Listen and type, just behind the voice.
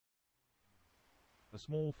A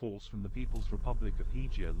small force from the People's Republic of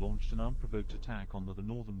Niger launched an unprovoked attack on the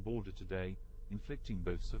northern border today, inflicting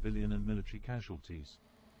both civilian and military casualties.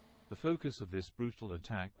 The focus of this brutal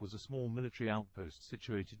attack was a small military outpost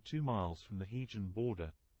situated 2 miles from the Nigerian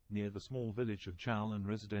border, near the small village of Chal and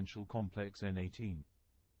residential complex N18.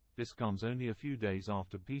 This comes only a few days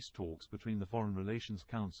after peace talks between the Foreign Relations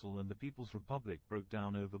Council and the People's Republic broke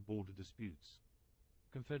down over border disputes.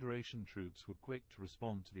 Confederation troops were quick to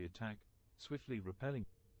respond to the attack, swiftly repelling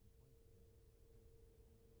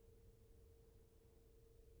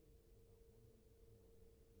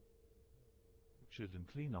and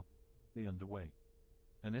cleanup underway.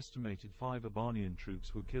 An estimated 5 Albanian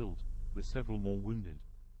troops were killed, with several more wounded.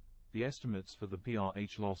 The estimates for the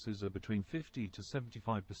PRH losses are between 50 to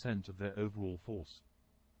 75% of their overall force.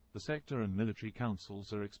 The sector and military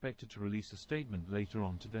councils are expected to release a statement later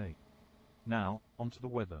on today. Now, onto the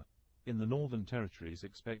weather. In the Northern Territories,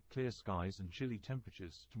 expect clear skies and chilly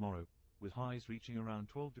temperatures tomorrow, with highs reaching around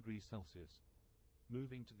 12 degrees Celsius.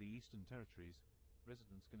 Moving to the Eastern Territories,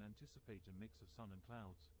 residents can anticipate a mix of sun and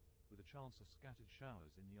clouds, with a chance of scattered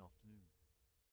showers in the afternoon.